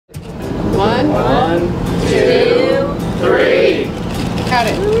One, two, three. Got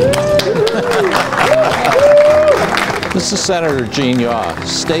it. This is Senator Gene Yaw.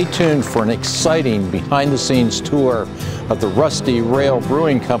 Stay tuned for an exciting behind-the-scenes tour of the Rusty Rail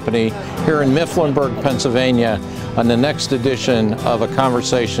Brewing Company here in Mifflinburg, Pennsylvania, on the next edition of A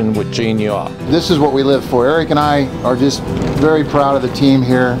Conversation with Gene Yaw. This is what we live for. Eric and I are just very proud of the team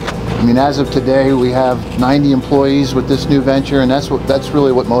here. I mean, as of today, we have 90 employees with this new venture, and that's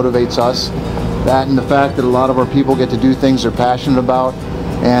really what motivates us. That and the fact that a lot of our people get to do things they're passionate about.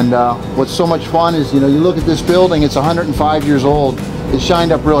 And what's so much fun is, you know, you look at this building, it's 105 years old. It's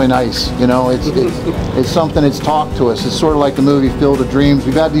shined up really nice. You know, it's something that's talked to us. It's sort of like the movie Field of Dreams.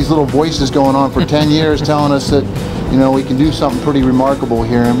 We've had these little voices going on for 10 years telling us that, you know, we can do something pretty remarkable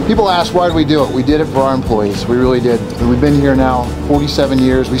here. And people ask, why do we do it? We did it for our employees. We really did. We've been here now 47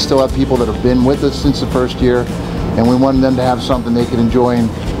 years. We still have people that have been with us since the first year, and we wanted them to have something they could enjoy and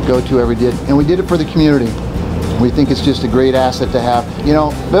go to every day. And we did it for the community. We think it's just a great asset to have. You know,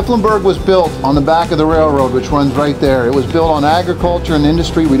 Mifflinburg was built on the back of the railroad, which runs right there. It was built on agriculture and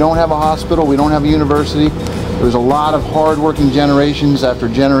industry. We don't have a hospital. We don't have a university. There was a lot of hard-working generations after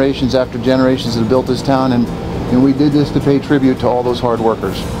generations after generations that have built this town, and we did this to pay tribute to all those hard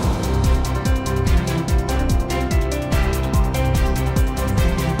workers.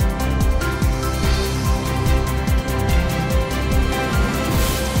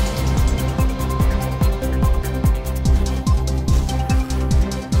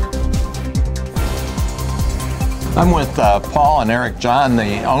 I'm with Paul and Eric John,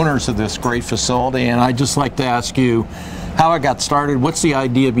 the owners of this great facility, and I'd just like to ask you how it got started, what's the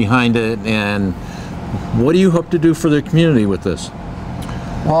idea behind it, and what do you hope to do for the community with this?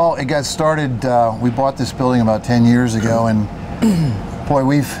 Well, it got started, we bought this building about 10 years ago, and boy,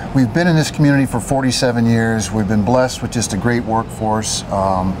 we've been in this community for 47 years. We've been blessed with just a great workforce.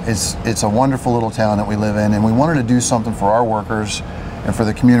 It's a wonderful little town that we live in, and we wanted to do something for our workers and for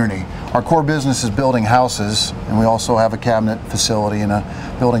the community. Our core business is building houses, and we also have a cabinet facility and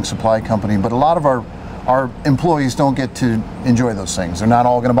a building supply company, but a lot of our employees don't get to enjoy those things. They're not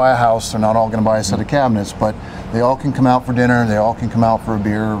all going to buy a house, they're not all going to buy a set of cabinets, but they all can come out for dinner, they all can come out for a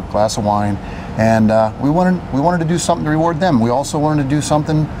beer, a glass of wine, and we wanted to do something to reward them. We also wanted to do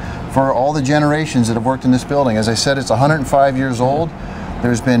something for all the generations that have worked in this building. As I said, it's 105 years old.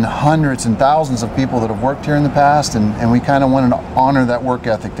 There's been hundreds and thousands of people that have worked here in the past, and we kind of wanted to honor that work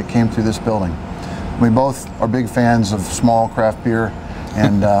ethic that came through this building. We both are big fans of small craft beer,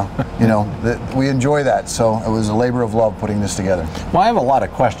 and you know, we enjoy that, so it was a labor of love putting this together. Well, I have a lot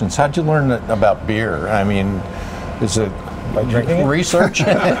of questions. How'd you learn about beer? I mean, is it by drinking it? Research?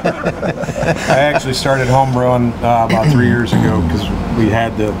 I actually started home brewing about 3 years ago because we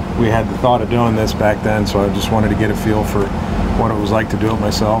had the thought of doing this back then, so I just wanted to get a feel for what it was like to do it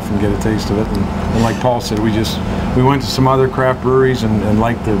myself and get a taste of it. And like Paul said, we went to some other craft breweries and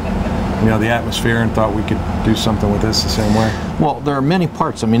liked the atmosphere and thought we could do something with this the same way. Well, there are many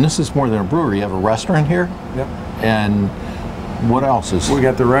parts. I mean, this is more than a brewery. You have a restaurant here. Yep. And what else is? We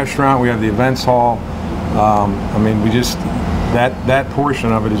got the restaurant. We have the events hall. I mean, that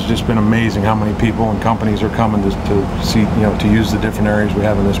portion of it has just been amazing. How many people and companies are coming to see, to use the different areas we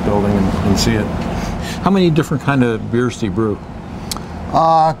have in this building and see it. How many different kind of beers do you brew?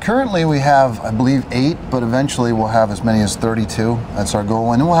 Currently we have, I believe, 8, but eventually we'll have as many as 32. That's our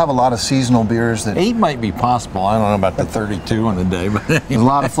goal. And then we'll have a lot of seasonal beers. 8 might be possible. I don't know about the 32 in a day, but there's a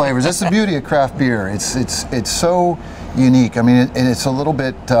lot of flavors. That's the beauty of craft beer. It's so unique. I mean, it's a little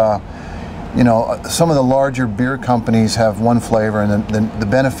bit, some of the larger beer companies have one flavor, and the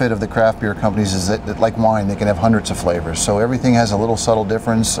benefit of the craft beer companies is that, like wine, they can have hundreds of flavors. So everything has a little subtle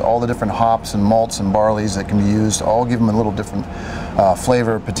difference. All the different hops and malts and barleys that can be used all give them a little different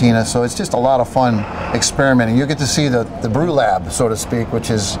flavor, patina. So it's just a lot of fun experimenting. You get to see the brew lab, so to speak,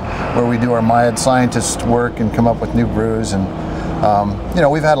 which is where we do our mad scientist work and come up with new brews. And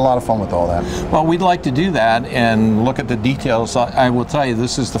we've had a lot of fun with all that. Well, we'd like to do that and look at the details. I will tell you,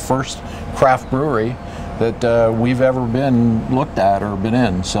 this is the first craft brewery that we've ever been looked at or been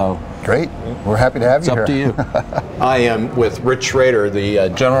in. So great. We're happy to have you here. It's up to you. I am with Rich Schrader, the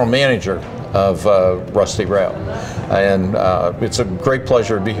general manager of Rusty Rail, and it's a great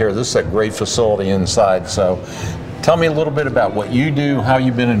pleasure to be here. This is a great facility inside. So tell me a little bit about what you do, how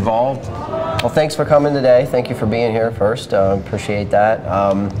you've been involved. Well, thanks for coming today. Thank you for being here first. Appreciate that.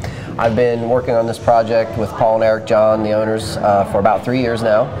 I've been working on this project with Paul and Eric John, the owners, for about 3 years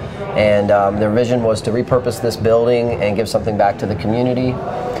now. And their vision was to repurpose this building and give something back to the community.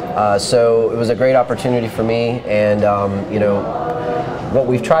 So it was a great opportunity for me. And what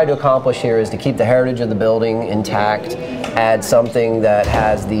we've tried to accomplish here is to keep the heritage of the building intact add something that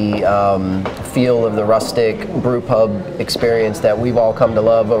has the feel of the rustic brew pub experience that we've all come to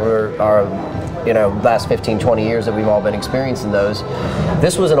love over our last 15, 20 years that we've all been experiencing those.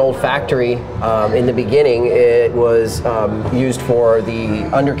 This was an old factory. In the beginning, it was used for the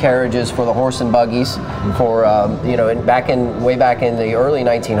undercarriages for the horse and buggies. For way back in the early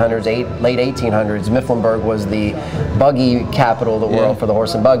 1900s, late 1800s, Mifflinburg was the buggy capital of the world for the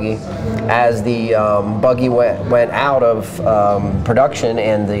horse and buggy. As the buggy went out of production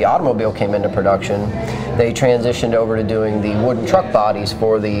and the automobile came into production, they transitioned over to doing the wooden truck bodies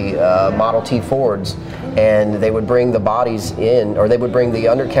for the Model T Fords, and they would bring the bodies in, or they would bring the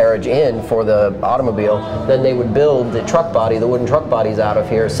undercarriage in for the automobile. Then they would build the truck body, the wooden truck bodies out of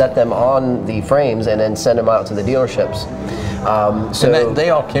here, set them on the frames, and then send them out to the dealerships. So they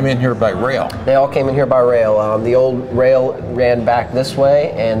all came in here by rail. They all came in here by rail. The old rail ran back this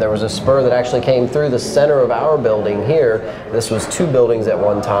way, and there was a spur that actually came through the center of our building here. This was 2 buildings at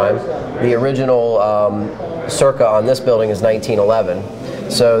one time. The original circa on this building is 1911.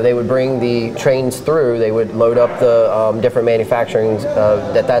 So they would bring the trains through, they would load up the different manufacturing,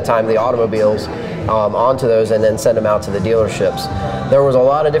 at that time the automobiles, onto those, and then send them out to the dealerships. There was a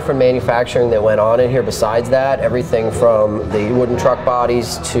lot of different manufacturing that went on in here besides that, everything from the wooden truck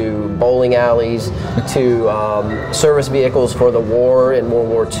bodies to bowling alleys to service vehicles for the war in World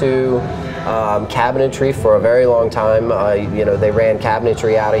War II. Cabinetry for a very long time. They ran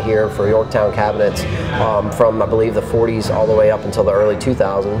cabinetry out of here for Yorktown cabinets from, I believe, the 40s all the way up until the early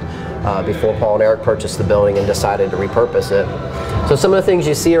 2000s, before Paul and Eric purchased the building and decided to repurpose it. So some of the things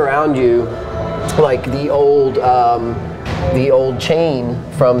you see around you, like the old chain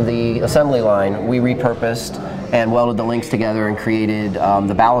from the assembly line, we repurposed and welded the links together and created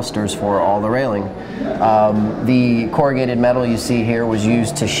the balusters for all the railing. The corrugated metal you see here was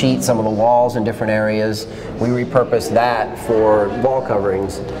used to sheet some of the walls in different areas. We repurposed that for wall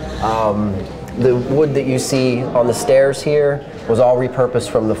coverings. The wood that you see on the stairs here was all repurposed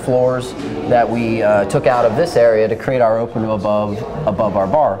from the floors that we took out of this area to create our open to above our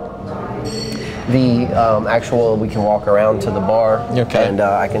bar. The actual, we can walk around to the bar, and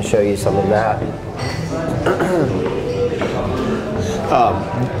I can show you some of that.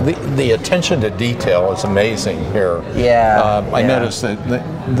 The attention to detail is amazing here. I noticed that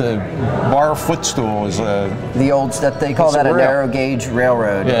the bar footstool is the old, that they call that a narrow gauge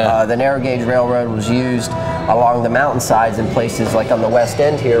railroad. The narrow gauge railroad was used along the mountainsides in places like on the west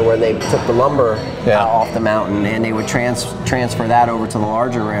end here where they took the lumber off the mountain, and they would transfer that over to the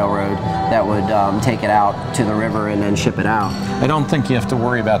larger railroad that would take it out to the river and then ship it out. I don't think you have to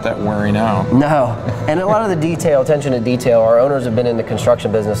worry about that wearing out. No, and a lot of the detail, attention to detail, our owners have been in the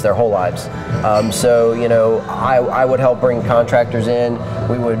construction business their whole lives. So I would help bring contractors in.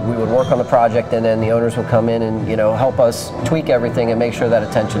 We would work on the project, and then the owners would come in and help us tweak everything and make sure that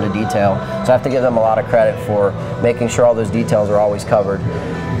attention to detail. So I have to give them a lot of credit for making sure all those details are always covered.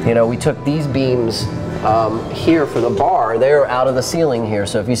 We took these beams here for the bar. They're out of the ceiling here.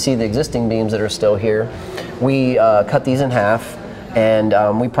 So if you see the existing beams that are still here, we cut these in half,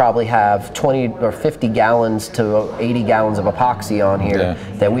 and we probably have 20 or 50 gallons to 80 gallons of epoxy on here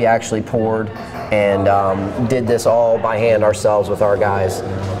that we actually poured and did this all by hand ourselves with our guys.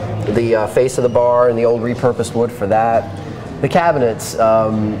 The face of the bar and the old repurposed wood for that. The cabinets,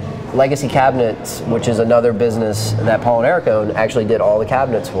 Legacy Cabinets, which is another business that Paul and Eric own, actually did all the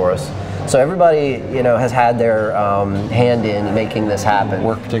cabinets for us. So everybody, has had their hand in making this happen.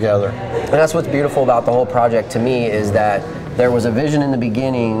 Work together. And that's what's beautiful about the whole project to me, is that there was a vision in the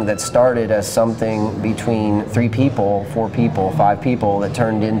beginning that started as something between 3 people, 4 people, 5 people that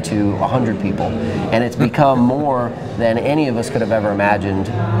turned into 100 people. And it's become more than any of us could have ever imagined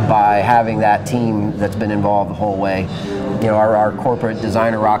by having that team that's been involved the whole way. Our corporate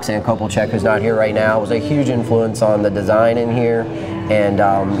designer, Roxanne Kopelchek, who's not here right now, was a huge influence on the design in here. And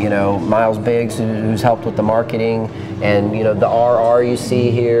Miles Biggs, who's helped with the marketing, and the RR you see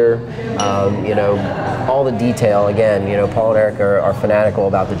here, all the detail. Again, Paul and Eric are fanatical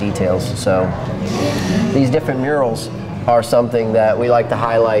about the details. So these different murals are something that we like to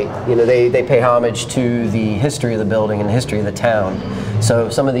highlight. They pay homage to the history of the building and the history of the town. So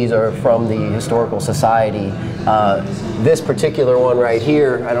some of these are from the Historical Society. This particular one right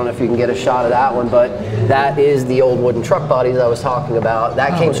here, I don't know if you can get a shot of that one, but that is the old wooden truck bodies I was talking about.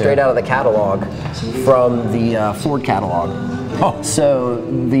 That came straight out of the catalog from the Ford catalog. So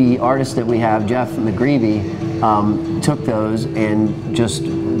the artist that we have, Jeff McGreevy, took those and just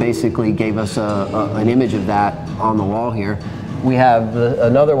basically gave us an image of that on the wall here. We have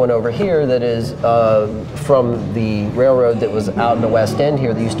another one over here that is from the railroad that was out in the west end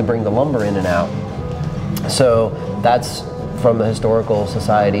here that used to bring the lumber in and out. So that's from the Historical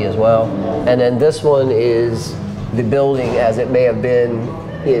Society as well. And then this one is the building as it may have been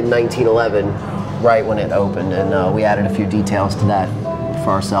in 1911, right when it opened, and we added a few details to that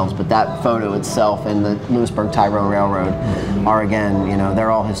for ourselves. But that photo itself and the Lewisburg-Tyrone Railroad are, again, you know,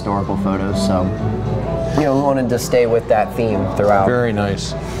 they're all historical photos. So, you know, we wanted to stay with that theme throughout. Very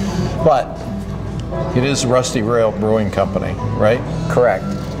nice. But it is Rusty Rail Brewing Company, right? Correct.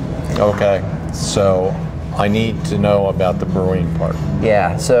 Okay. So I need to know about the brewing part.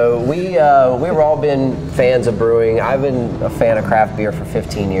 Yeah, so we've all been fans of brewing. I've been a fan of craft beer for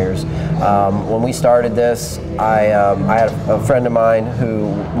 15 years. When we started this, I had a friend of mine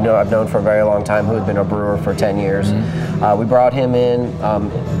who I've known for a very long time, who had been a brewer for 10 years. We brought him in.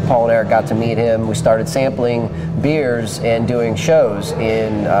 Paul and Eric got to meet him. We started sampling beers and doing shows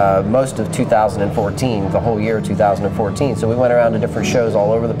in most of 2014, the whole year of 2014. So we went around to different shows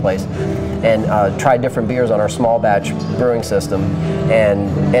all over the place and tried different beers on our small batch brewing system,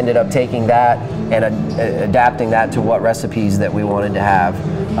 and ended up taking that and adapting that to what recipes that we wanted to have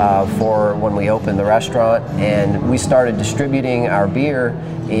for when we opened the restaurant. And we started distributing our beer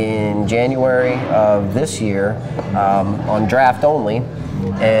in January of this year on draft only.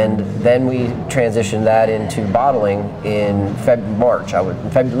 And then we transitioned that into bottling in March.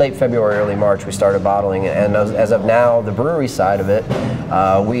 Late February, early March, we started bottling. And as of now, the brewery side of it,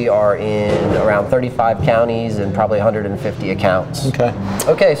 we are in around 35 counties and probably 150 accounts. Okay.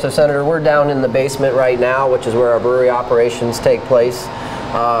 Okay, so Senator, we're down in the basement right now, which is where our brewery operations take place.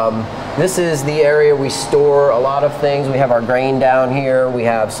 This is the area we store a lot of things. We have our grain down here. We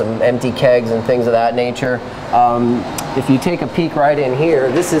have some empty kegs and things of that nature. If you take a peek right in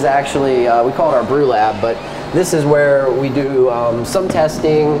here, this is actually, we call it our brew lab, but this is where we do some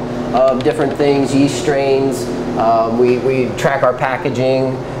testing of different things, yeast strains. We track our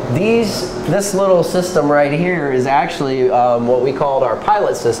packaging. This little system right here is actually what we called our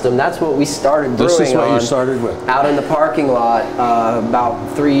pilot system. That's what we started brewing on. This is what you started with? Out in the parking lot about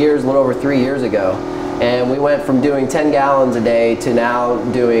a little over 3 years ago. And we went from doing 10 gallons a day to now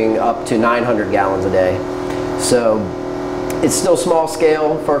doing up to 900 gallons a day. So it's still small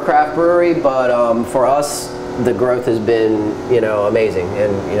scale for a craft brewery, but for us, the growth has been, amazing.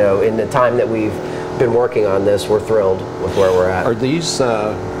 And, in the time that we've been working on this, we're thrilled with where we're at. Are these...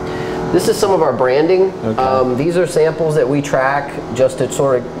 This is some of our branding. Okay. These are samples that we track just to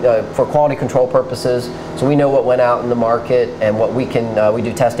sort of, for quality control purposes, so we know what went out in the market and what we can, we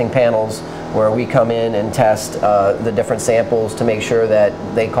do testing panels where we come in and test the different samples to make sure that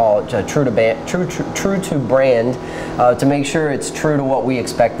they call it true to brand, to make sure it's true to what we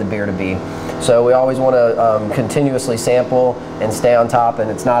expect the beer to be. So we always want to continuously sample and stay on top, and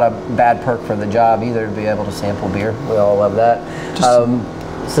it's not a bad perk for the job either to be able to sample beer. We all love that.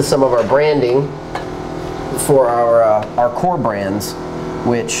 This is some of our branding for our core brands,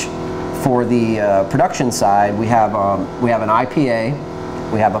 which for the production side, we have an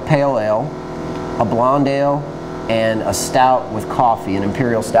IPA, we have a pale ale, a blonde ale, and a stout with coffee, an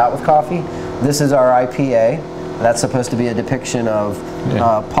imperial stout with coffee. This is our IPA. That's supposed to be a depiction of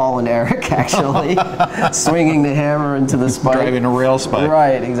Paul and Eric actually swinging the hammer into the spike. Driving a rail spike.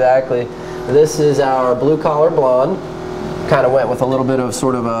 Right, exactly. This is our blue collar blonde. Kind of went with a little bit of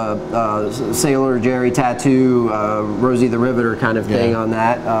sort of a Sailor Jerry tattoo, Rosie the Riveter kind of thing on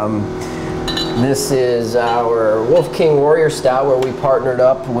that. This is our Wolf King Warrior Stout, where we partnered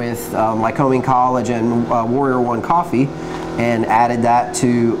up with Lycoming College and Warrior One Coffee, and added that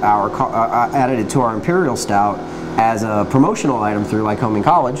to added it to our Imperial Stout as a promotional item through Lycoming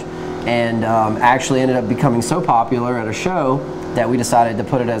College, and actually ended up becoming so popular at a show that we decided to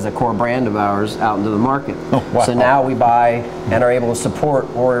put it as a core brand of ours out into the market. Oh, wow. So now we buy and are able to support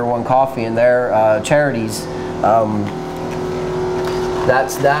Warrior One Coffee and their charities.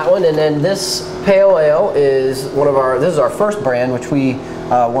 That's that one. And then this pale ale is this is our first brand, which we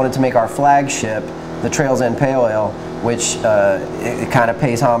wanted to make our flagship, the Trail's End Pale Ale, which it kind of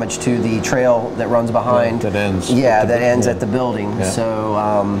pays homage to the trail that runs behind. That ends. Yeah, that ends at the building. Yeah. So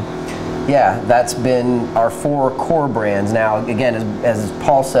yeah, that's been our 4 core brands. Now, again, as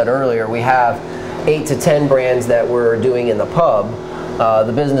Paul said earlier, we have 8 to 10 brands that we're doing in the pub.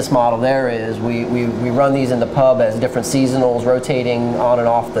 The business model there is we run these in the pub as different seasonals, rotating on and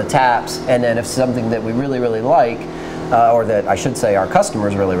off the taps, and then if something that we really, really like, or that I should say our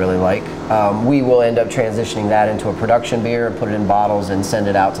customers really, really like, we will end up transitioning that into a production beer and put it in bottles and send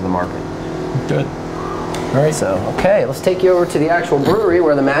it out to the market. Good. All right. So, okay, let's take you over to the actual brewery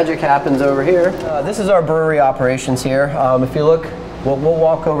where the magic happens over here. This is our brewery operations here. If you look, we'll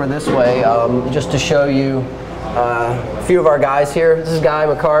walk over this way just to show you A few of our guys here. This is Guy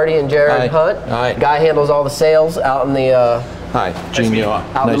McCarty and Jared Hunt. Hi. Guy handles all the sales out in the Hi, Gene Yaw.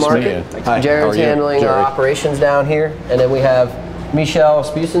 out in the market. Hi. Jared's handling our operations down here, and then we have Michelle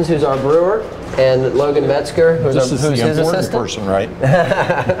Spusens, who's our brewer, and Logan Metzger, who's This is his the important assistant. person, right?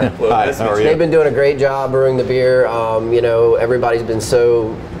 Hi, how are you? They've been doing a great job brewing the beer. You know, everybody's been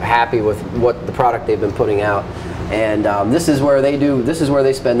so happy with what the product they've been putting out, and this is where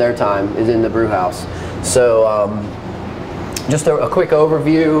they spend their time, is in the brew house. So just a quick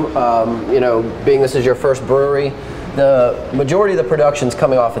overview. You know, being this is your first brewery, the majority of the production's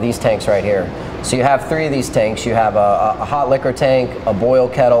coming off of these tanks right here. So you have 3 of these tanks. You have a hot liquor tank, a boil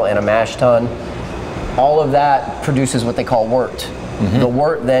kettle, and a mash tun. All of that produces what they call wort. The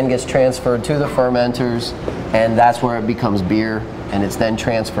wort then gets transferred to the fermenters, and that's where it becomes beer, and it's then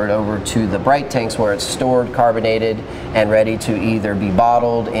transferred over to the bright tanks where it's stored, carbonated, and ready to either be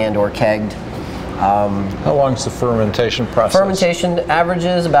bottled and or kegged. How long is the fermentation process? Fermentation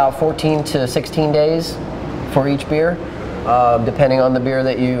averages about 14 to 16 days for each beer, depending on the beer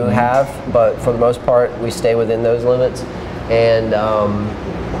that you have, but for the most part we stay within those limits. And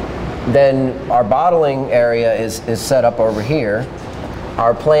then our bottling area is set up over here.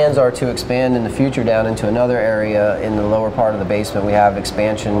 Our plans are to expand in the future down into another area in the lower part of the basement. We have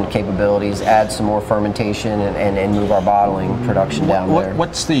expansion capabilities, add some more fermentation, and move our bottling production down there.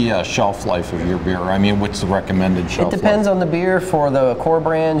 What's the shelf life of your beer? I mean, what's the recommended shelf life? It depends on the beer. For the core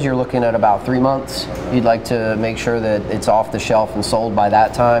brands, you're looking at about 3 months. You'd like to make sure that it's off the shelf and sold by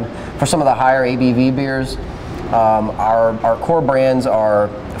that time. For some of the higher ABV beers, our core brands are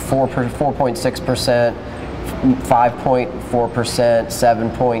 4.6%, 5.4%,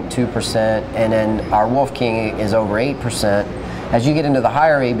 7.2%, and then our Wolf King is over 8%. As you get into the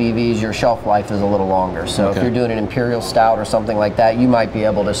higher ABVs, your shelf life is a little longer. So if you're doing an Imperial Stout or something like that, you might be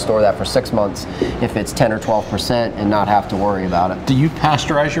able to store that for 6 months if it's 10 or 12% and not have to worry about it. Do you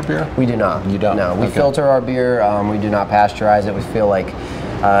pasteurize your beer? We do not. You don't? No, we filter our beer. We do not pasteurize it. We feel like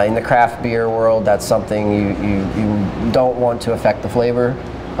in the craft beer world, that's something you don't want to affect the flavor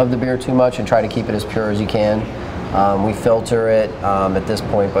of the beer too much, and try to keep it as pure as you can. We filter it at this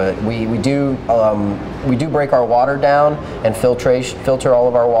point, but we do break our water down and filter all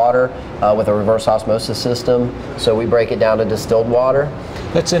of our water with a reverse osmosis system. So we break it down to distilled water.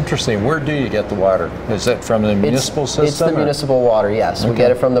 That's interesting. Where do you get the water? Is it from the municipal system? It's the municipal water, yes. We get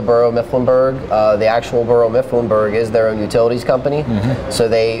it from the borough of Mifflinburg. The actual borough of Mifflinburg is their own utilities company, so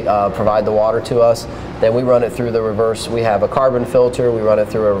they provide the water to us. Then we run it through the reverse. We have a carbon filter. We run it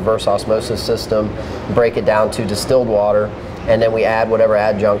through a reverse osmosis system, break it down to distilled water, and then we add whatever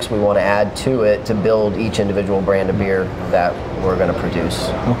adjuncts we want to add to it to build each individual brand of beer that we're going to produce.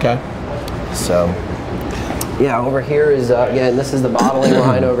 Okay. So, yeah, over here is again, this is the bottling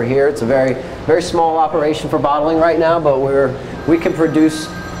line over here. It's a very small operation for bottling right now, but we can produce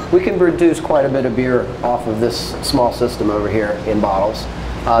quite a bit of beer off of this small system over here in bottles.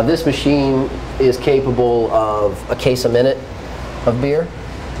 This machine is capable of a case a minute of beer.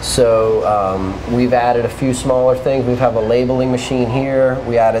 So we've added a few smaller things. We have a labeling machine here.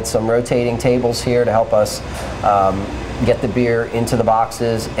 We added some rotating tables here to help us get the beer into the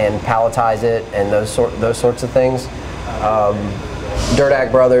boxes and palletize it and those sorts of things.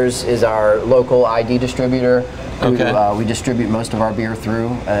 Dirtac Brothers is our local ID distributor who we distribute most of our beer through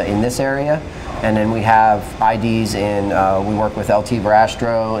in this area. And then we have IDs in, we work with LT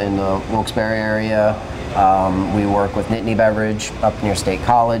Verastro in the Wilkes-Barre area. We work with Nittany Beverage up near State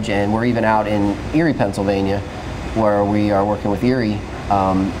College, and we're even out in Erie, Pennsylvania, where we are working with Erie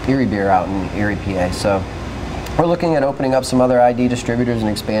Beer out in Erie, PA. So we're looking at opening up some other ID distributors and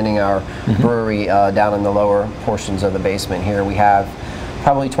expanding our brewery down in the lower portions of the basement here. We have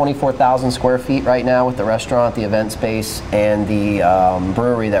probably 24,000 square feet right now with the restaurant, the event space, and the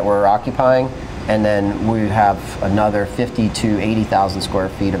brewery that we're occupying. And then we have another 50 to 80,000 square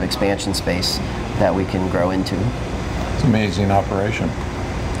feet of expansion space that we can grow into. It's an amazing operation.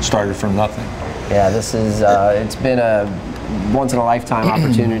 Started from nothing. Yeah, this is, it's been a once-in-a-lifetime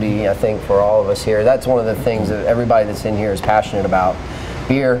opportunity, I think, for all of us here. That's one of the things that everybody that's in here is passionate about.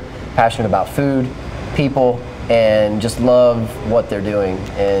 Beer, passionate about food, people, and just love what they're doing.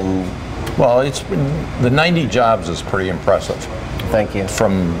 And well, it's the 90 jobs is pretty impressive. Thank you.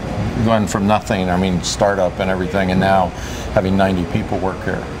 From going from nothing, I mean, startup and everything, and now having 90 people work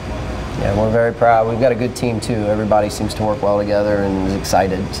here. Yeah, we're very proud. We've got a good team too. Everybody seems to work well together and is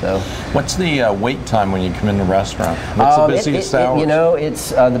excited. So, what's the wait time when you come in the restaurant? What's the busiest hours? You know, it's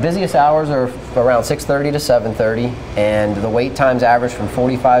the busiest hours are around 6:30 to 7:30, and the wait times average from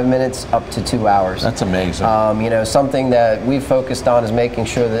 45 minutes up to 2 hours. That's amazing. You know, something that we've focused on is making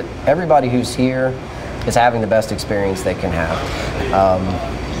sure that everybody who's here is having the best experience they can have.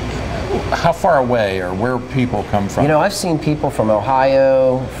 How far away or where people come from? You know, I've seen people from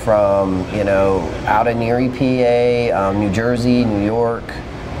Ohio, from, you know, out in Erie, PA, New Jersey, New York,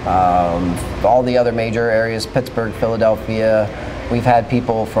 all the other major areas, Pittsburgh, Philadelphia. We've had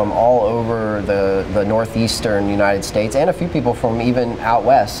people from all over the northeastern United States, and a few people from even out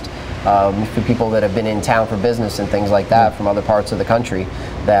west. A few people that have been in town for business and things like that from other parts of the country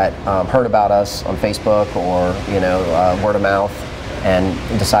that heard about us on Facebook or, you know, word of mouth, and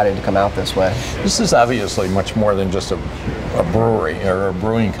decided to come out this way. This is obviously much more than just a brewery or a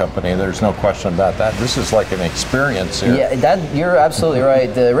brewing company. There's no question about that. This is like an experience here. Yeah, you're absolutely right.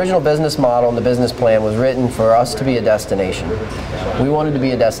 The original business model and the business plan was written for us to be a destination. We wanted to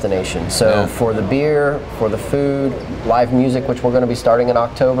be a destination. So for the beer, for the food, live music, which we're going to be starting in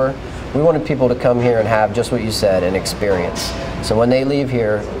October, we wanted people to come here and have just what you said, an experience. So when they leave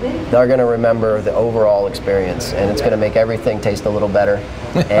here, they're going to remember the overall experience, and it's going to make everything taste a little better.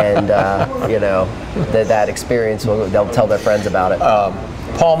 And you know, that experience, they'll tell their friends about it.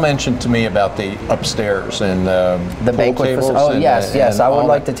 Paul mentioned to me about the upstairs and the banquet tables. Oh, yes. I would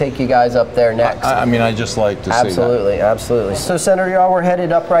like to take you guys up there next. I mean, I just like to see that. Absolutely. So, Senator Yaw, we're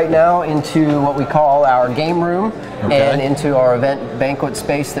headed up right now into what we call our game room and into our event banquet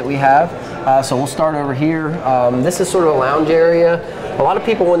space that we have. So we'll start over here. This is sort of a lounge area. A lot of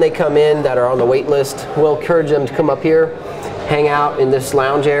people, when they come in that are on the wait list, we'll encourage them to come up here, hang out in this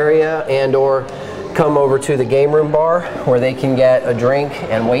lounge area, and or come over to the game room bar where they can get a drink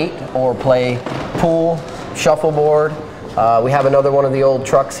and wait, or play pool, shuffleboard. We have another one of the old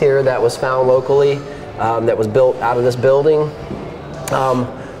trucks here that was found locally that was built out of this building.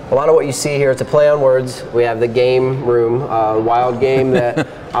 A lot of what you see here, it's a play on words. We have the game room, wild game that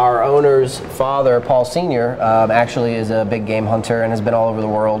our owner's father, Paul Sr., actually is a big game hunter and has been all over the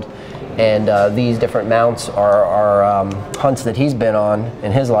world. And these different mounts are hunts that he's been on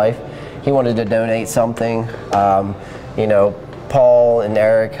in his life. He wanted to donate something. You know, Paul and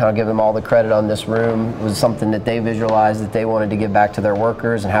Eric, I'll give them all the credit on this room, it was something that they visualized that they wanted to give back to their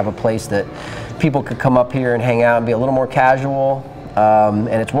workers and have a place that people could come up here and hang out and be a little more casual. And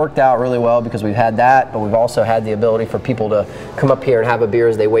it's worked out really well because we've had that, but we've also had the ability for people to come up here and have a beer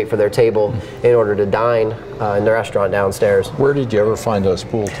as they wait for their table in order to dine in the restaurant downstairs. Where did you ever find those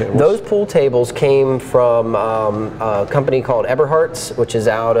pool tables? Those pool tables came from a company called Eberhardt's, which is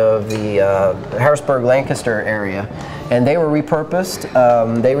out of the Harrisburg, Lancaster area. And they were repurposed.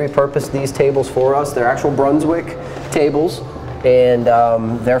 They repurposed these tables for us. They're actual Brunswick tables. And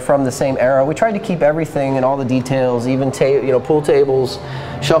they're from the same era. We tried to keep everything and all the details, even pool tables,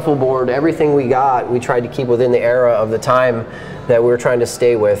 shuffleboard, everything we got, we tried to keep within the era of the time that we were trying to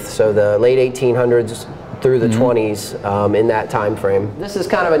stay with. So the late 1800s through the 20s in that time frame. This is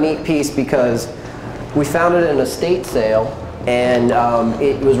kind of a neat piece because we found it in an estate sale, and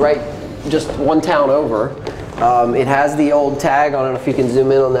it was right just one town over. It has the old tag on it. I don't know if you can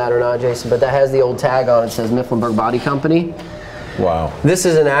zoom in on that or not, Jason, but that has the old tag on it. It says Mifflinburg Body Company. Wow. This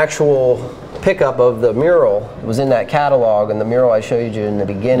is an actual pickup of the mural. It was in that catalog, and the mural I showed you in the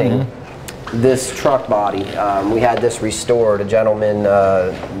beginning, this truck body. We had this restored. A gentleman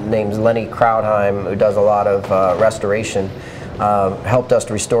named Lenny Krautheim, who does a lot of restoration, helped us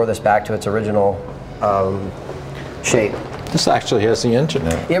to restore this back to its original shape. This actually has the engine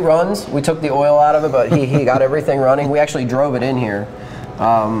in it. It runs. We took the oil out of it, but he got everything running. We actually drove it in here.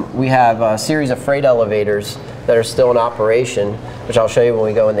 We have a series of freight elevators that are still in operation, which I'll show you when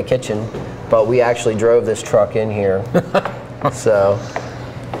we go in the kitchen, but we actually drove this truck in here. So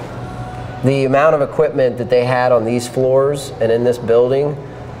the amount of equipment that they had on these floors and in this building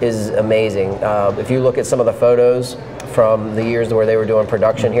is amazing. If you look at some of the photos from the years where they were doing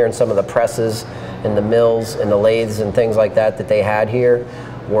production here, and some of the presses and the mills and the lathes and things like that that they had here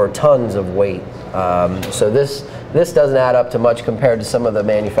were tons of weight. So this doesn't add up to much compared to some of the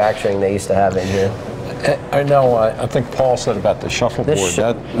manufacturing they used to have in here. I know, I think Paul said about the shuffleboard.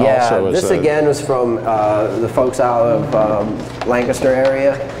 This again was from the folks out of Lancaster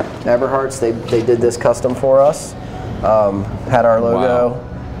area, Eberhardt's. They did this custom for us. Had our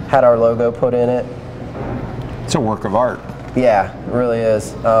logo put in it. It's a work of art. Yeah, it really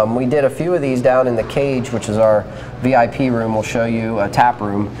is. We did a few of these down in the cage, which is our VIP room. We'll show you a tap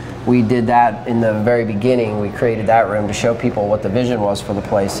room. We did that in the very beginning. We created that room to show people what the vision was for the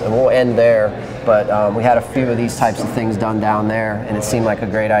place, and we'll end there. But we had a few of these types of things done down there, and it seemed like a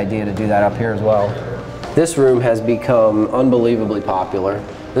great idea to do that up here as well. This room has become unbelievably popular.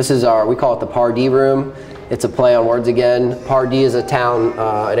 This is we call it the Pardee room. It's a play on words again. Pardee is a town,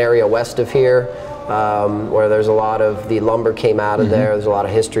 an area west of here, where there's a lot of the lumber came out of there. There's a lot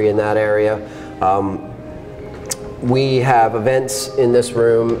of history in that area. we have events in this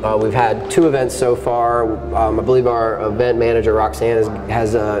room. We've had 2 events so far. I believe our event manager, Roxanne,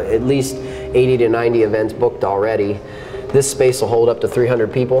 has at least 80 to 90 events booked already. This space will hold up to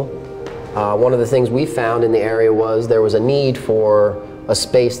 300 people. One of the things we found in the area was there was a need for a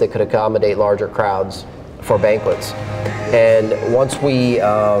space that could accommodate larger crowds for banquets. And once we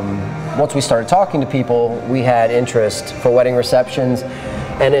started talking to people, we had interest for wedding receptions.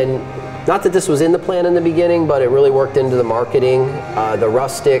 And then, not that this was in the plan in the beginning, but it really worked into the marketing. The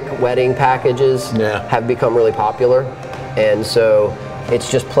rustic wedding packages have become really popular. And so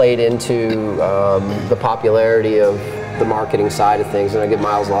it's just played into the popularity of the marketing side of things, and I give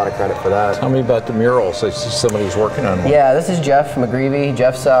Miles a lot of credit for that. Tell me about the murals. I see somebody's working on one. Yeah, this is Jeff McGreevy.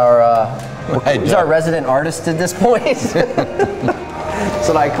 Jeff's our he's our resident artist at this point. That's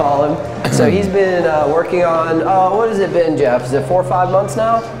what I call him. So he's been working on, what has it been, Jeff? Is it 4 or 5 months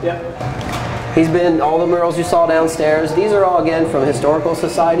now? Yeah. He's been, all the murals you saw downstairs, these are all, again, from Historical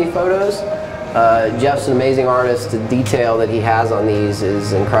Society photos. Jeff's an amazing artist. The detail that he has on these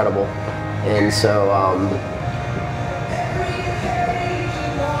is incredible. And so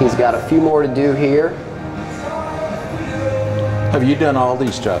he's got a few more to do here. Have you done all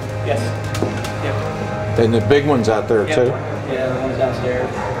these, Jeff? Yes. Yep. And the big ones out there too? Yeah, the ones downstairs.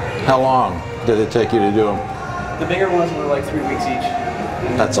 How long did it take you to do them? The bigger ones were like 3 weeks each.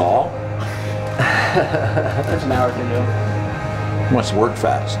 That's all? That's an hour to do. Must work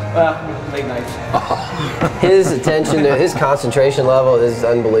fast. Late nights. His attention, his concentration level is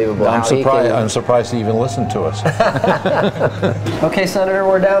unbelievable. I'm surprised he even listened to us. Okay, Senator,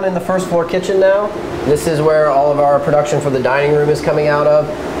 we're down in the first floor kitchen now. This is where all of our production for the dining room is coming out of.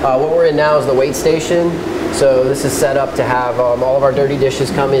 What we're in now is the wait station. So this is set up to have all of our dirty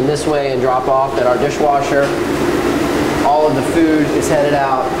dishes come in this way and drop off at our dishwasher. All of the food is headed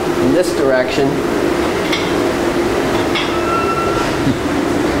out in this direction.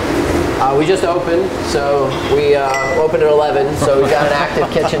 We just opened, so we opened at 11, so we've got an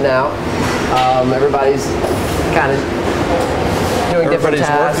active kitchen now. Everybody's kind of doing different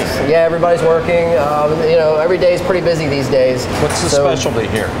tasks. Working. Yeah, everybody's working. You know, every day is pretty busy these days. What's the specialty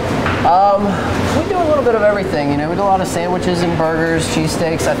here? We do a little bit of everything. You know, we do a lot of sandwiches and burgers,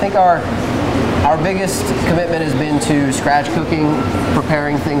 cheesesteaks. I think our biggest commitment has been to scratch cooking,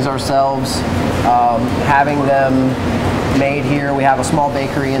 preparing things ourselves, having them made here. We have a small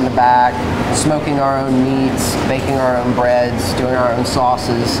bakery in the back, smoking our own meats, baking our own breads, doing our own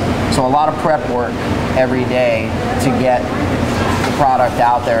sauces. So a lot of prep work every day to get the product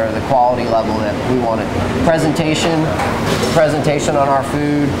out there, the quality level that we want it. Presentation on our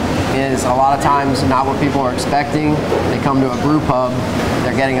food is a lot of times not what people are expecting. They come to a brew pub,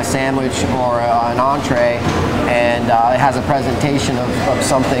 they're getting a sandwich or an entree, and it has a presentation of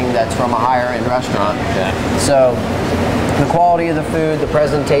something that's from a higher end restaurant. Yeah. So the quality of the food, the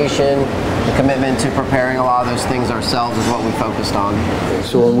presentation, the commitment to preparing a lot of those things ourselves is what we focused on.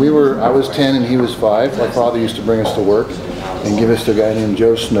 So when I was 10 and he was 5, my father used to bring us to work and give us to a guy named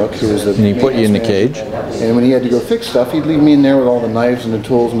Joe Snook, who was the And he put you in the cage? And when he had to go fix stuff, he'd leave me in there with all the knives and the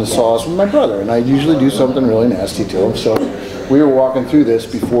tools and the saws with my brother. And I'd usually do something really nasty to him. So we were walking through this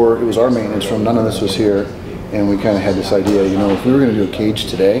before it was our maintenance room. None of this was here. And we kind of had this idea, you know, if we were going to do a cage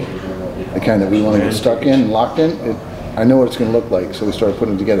today, the kind that we want to get stuck in and locked in, I know what it's going to look like. So we started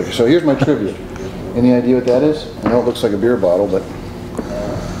putting it together. So here's my trivia. Any idea what that is? I know it looks like a beer bottle, but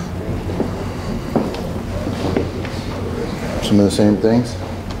some of the same things.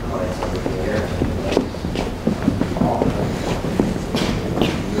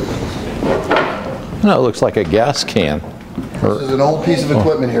 No, it looks like a gas can. This is an old piece of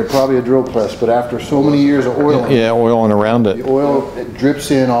equipment here, probably a drill press, but after so many years of oiling, Yeah, oiling around it. the oil it drips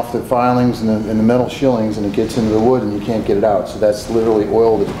in off the filings and the metal shillings, and it gets into the wood and you can't get it out. So that's literally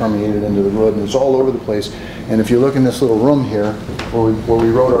oil that's permeated into the wood, and it's all over the place. And if you look in this little room here, where we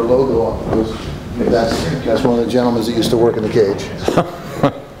wrote our logo on, that's one of the gentlemen that used to work in the cage.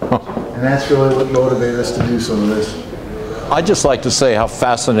 And that's really what motivated us to do some of this. I'd just like to say how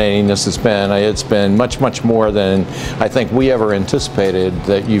fascinating this has been. It's been much, much more than I think we ever anticipated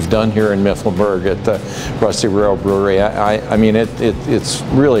that you've done here in Mifflinburg at the Rusty Rail Brewery. I mean, it's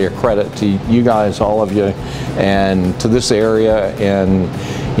really a credit to you guys, all of you, and to this area. And,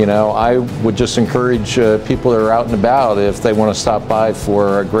 you know, I would just encourage people that are out and about, if they want to stop by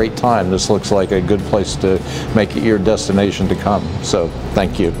for a great time, this looks like a good place to make it your destination to come. So,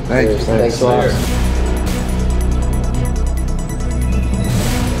 thank you. Thanks. Thanks a lot.